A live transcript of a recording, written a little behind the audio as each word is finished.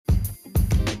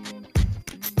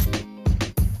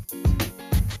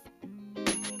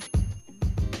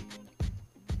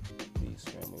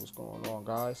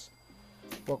guys?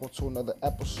 Welcome to another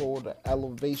episode of the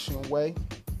Elevation Way.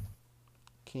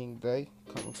 King Day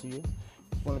coming to you.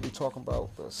 We're going to be talking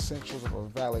about the essentials of a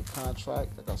valid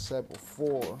contract, like I said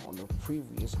before on the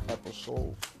previous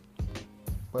episode.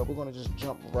 But we're going to just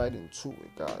jump right into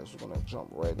it, guys. We're going to jump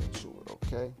right into it,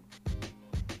 okay?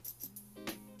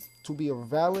 To be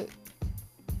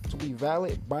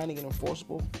valid, binding, and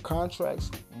enforceable, contracts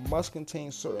must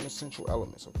contain certain essential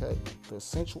elements, okay? The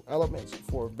essential elements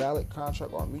for a valid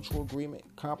contract are mutual agreement,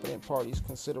 competent parties,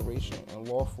 consideration, and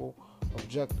lawful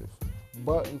objective.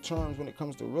 But in terms when it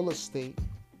comes to real estate,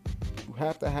 you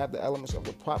have to have the elements of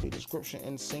the property description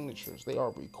and signatures. They are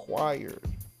required,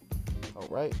 all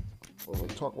right? Well, we'll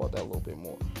talk about that a little bit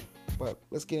more. But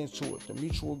let's get into it. The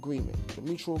mutual agreement. The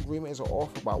mutual agreement is an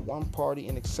offer by one party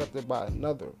and accepted by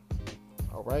another.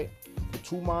 All right? The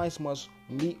two minds must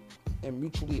meet and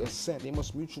mutually assent. They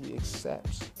must mutually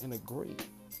accept and agree,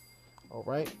 all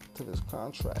right, to this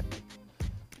contract.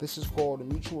 This is called a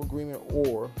mutual agreement,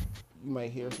 or you might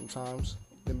hear sometimes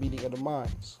the meeting of the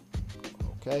minds,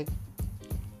 okay?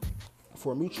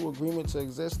 For a mutual agreement to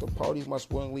exist, the parties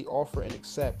must willingly offer and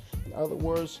accept. In other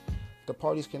words, the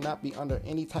parties cannot be under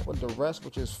any type of duress,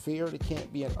 which is fear. They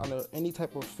can't be under any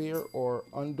type of fear or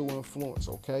undue influence,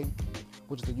 okay?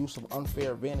 Which is the use of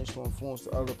unfair advantage to influence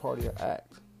the other party to act.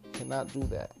 Cannot do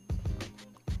that,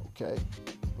 okay?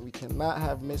 We cannot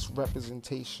have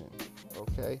misrepresentation,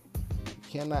 okay? We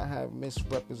cannot have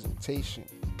misrepresentation,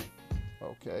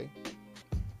 okay?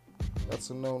 That's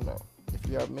a no-no. If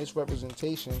you have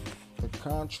misrepresentation, the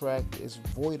contract is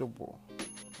voidable,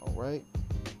 all right?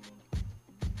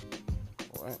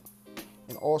 All right.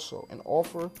 And also, an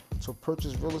offer to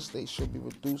purchase real estate should be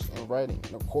reduced in writing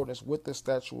in accordance with the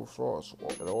statute of frauds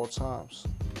at all times.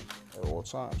 At all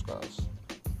times, guys.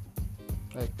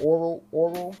 Like oral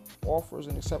offers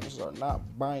and acceptances are not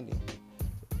binding.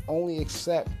 Only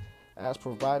accept as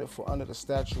provided for under the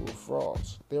statute of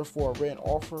frauds. Therefore, a written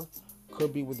offer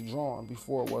could be withdrawn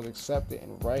before it was accepted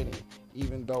in writing,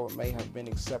 even though it may have been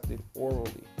accepted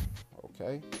orally.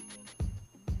 Okay?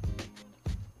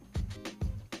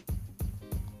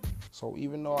 So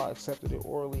even though I accepted it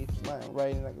orally, it's not in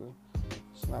writing,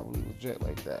 it's not really legit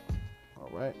like that. All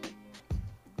right?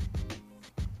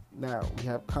 Now, we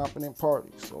have competent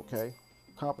parties, okay?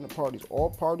 Competent parties.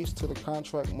 All parties to the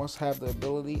contract must have the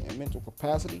ability and mental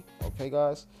capacity, okay,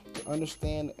 guys, to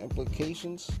understand the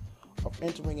implications of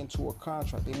entering into a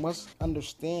contract. They must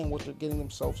understand what they're getting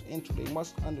themselves into. They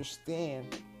must understand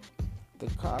the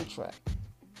contract,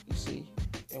 you see,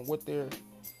 and what they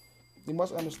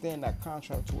must understand that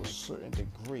contract to a certain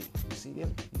degree. You see,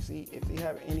 if they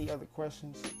have any other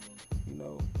questions,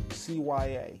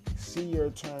 CYA, see your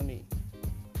attorney,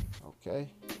 okay?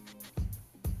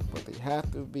 But they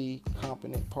have to be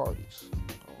competent parties,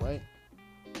 all right?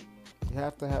 They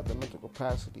have to have the mental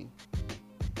capacity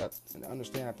and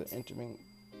understand that they're entering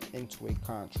into a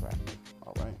contract,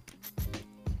 all right?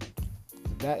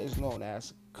 That is known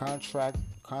as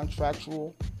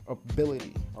contractual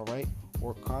ability, all right?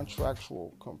 Or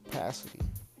contractual capacity.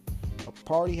 A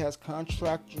party has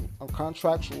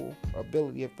contractual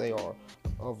ability if they are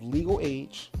of legal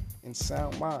age and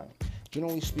sound mind.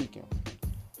 Generally speaking,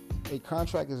 a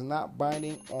contract is not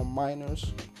binding on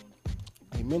minors,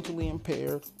 a mentally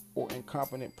impaired or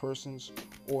incompetent persons,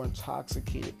 or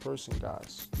intoxicated person,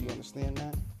 guys. Do you understand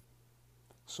that?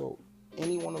 So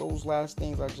any one of those last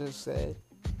things I just said,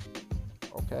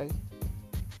 okay,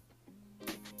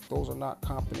 those are not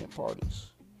competent parties,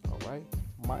 all right?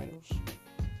 Minors,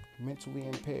 mentally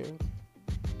impaired,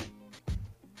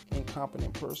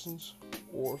 incompetent persons,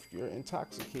 or if you're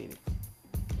intoxicated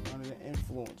under the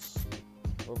influence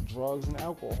of drugs and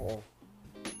alcohol,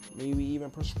 maybe even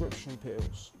prescription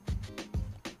pills,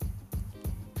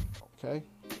 okay?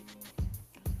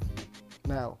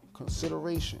 Now,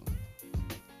 consideration.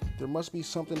 There must be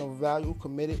something of value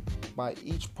committed by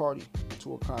each party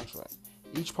to a contract.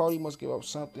 Each party must give up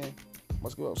something,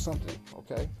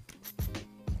 okay?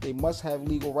 They must have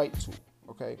legal right to,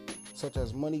 okay? Such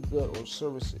as money, good, or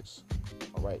services,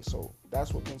 all right? So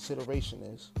that's what consideration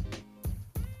is,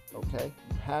 okay?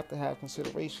 You have to have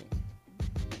consideration.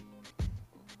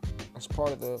 That's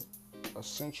part of the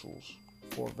essentials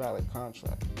for a valid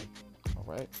contract, all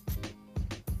right?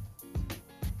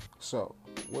 So,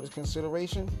 what is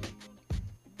consideration?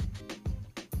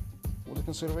 What is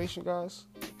consideration, guys?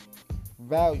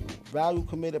 Value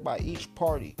committed by each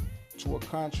party to a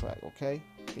contract, okay?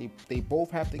 They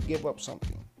both have to give up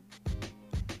something.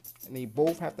 And they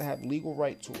both have to have legal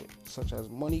right to it, such as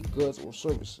money, goods, or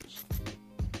services.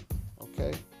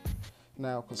 Okay?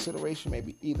 Now, consideration may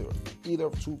be either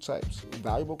of two types.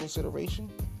 Valuable consideration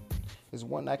is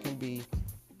one that can be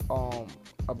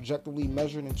objectively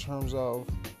measured in terms of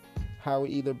how it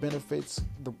either benefits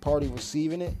the party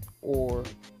receiving it or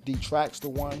detracts the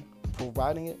one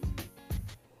providing it.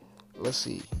 Let's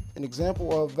see. An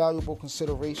example of valuable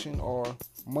consideration are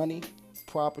money,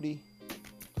 property,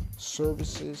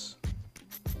 services,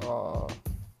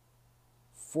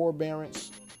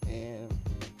 forbearance, and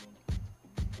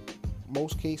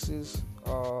most cases,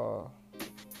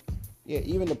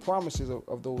 even the promises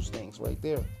of those things right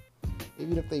there.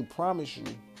 Even if they promise you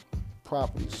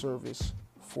property, service,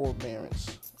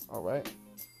 forbearance, all right,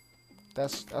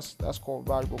 that's called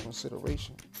valuable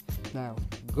consideration. Now,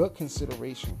 good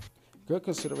consideration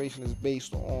is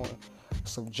based on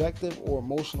subjective or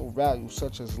emotional value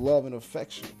such as love and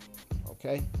affection.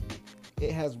 Okay,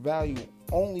 it has value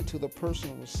only to the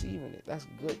person receiving it. That's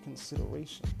good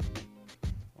consideration.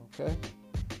 Okay,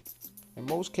 in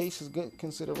most cases, good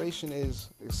consideration is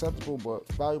acceptable, but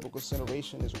valuable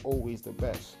consideration is always the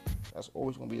best. That's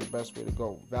always going to be the best way to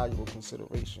go. Valuable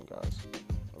consideration, guys.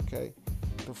 Okay,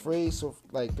 the phrase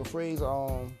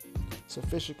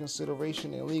sufficient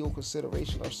consideration and legal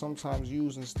consideration are sometimes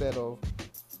used instead of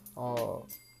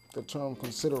the term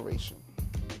consideration.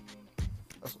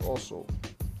 That's also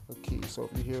a key. So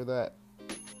if you hear that,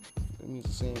 it means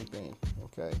the same thing.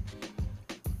 Okay.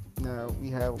 Now we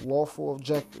have lawful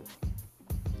objective.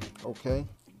 Okay.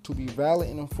 To be valid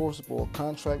and enforceable, a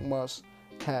contract must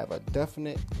have a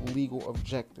definite legal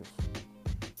objective.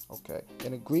 Okay.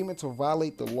 An agreement to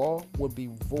violate the law would be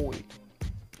void.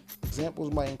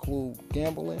 Examples might include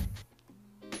gambling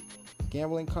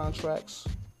contracts,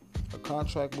 a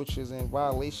contract which is in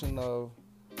violation of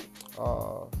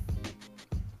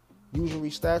usury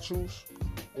statutes,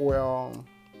 or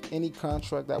any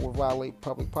contract that would violate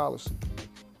public policy.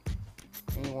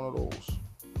 Any one of those.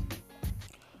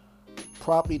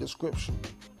 Property description.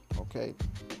 Okay.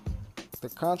 The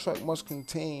contract must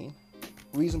contain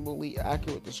reasonably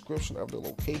accurate description of the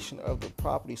location of the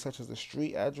property, such as the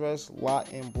street address, lot,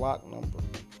 and block number.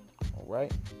 All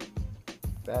right.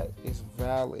 That is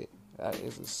valid. That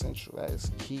is essential. That is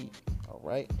key. All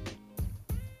right.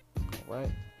 All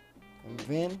right. And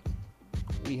then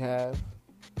we have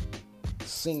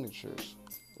signatures.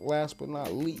 Last but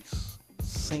not least,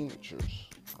 signatures.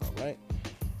 All right.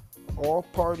 All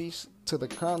parties to the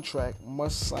contract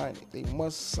must sign it. They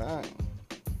must sign.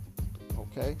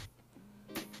 Okay.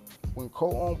 When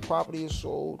co-owned property is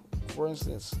sold, for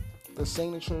instance, the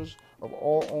signatures of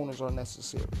all owners are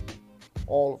necessary.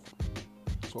 All of them.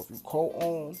 So if you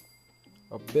co-own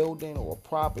a building or a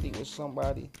property with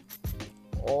somebody,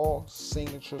 all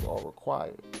signatures are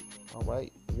required. All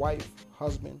right? Wife,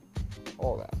 husband,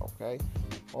 all that, okay?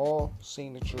 All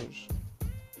signatures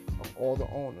of all the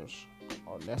owners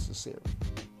are necessary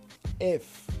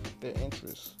if their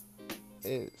interest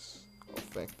is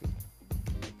affected.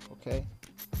 Okay?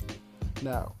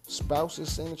 Now,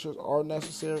 spouses' signatures are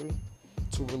necessary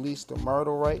to release the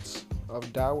marital rights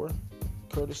of dower,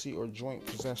 courtesy, or joint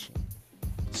possession.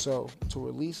 So, to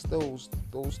release those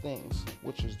things,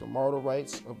 which is the marital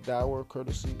rights of dower,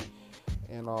 courtesy,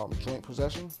 and joint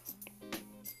possession,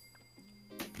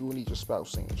 you will need your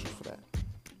spouse signature for that.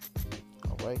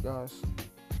 All right, guys?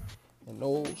 And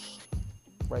those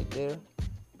right there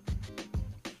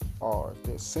are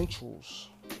the essentials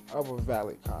of a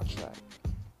valid contract.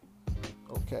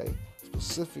 Okay,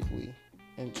 specifically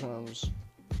in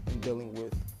dealing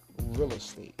with real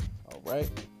estate. All right.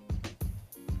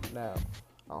 Now,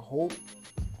 I hope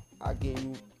I gave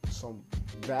you some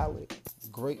valid,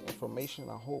 great information.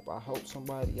 I hope I helped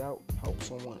somebody out, help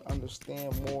someone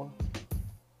understand more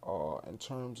in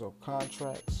terms of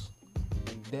contracts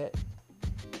and debt.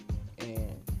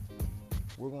 And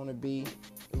we're going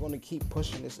to keep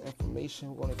pushing this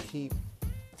information. We're going to keep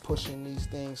pushing these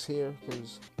things here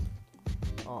because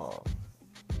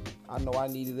I know I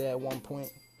needed that at one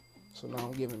point, so now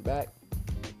I'm giving back.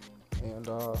 And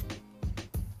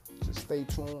just stay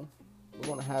tuned. We're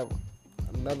gonna have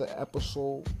another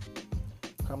episode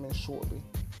coming shortly.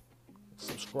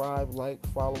 Subscribe, like,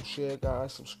 follow, share,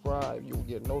 guys. Subscribe. You will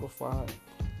get notified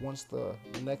once the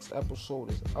next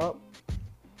episode is up.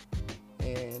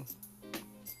 And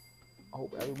I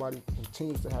hope everybody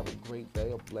continues to have a great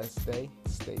day, a blessed day.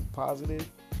 Stay positive.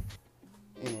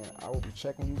 And I will be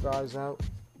checking you guys out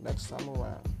next time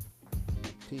around.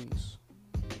 Peace.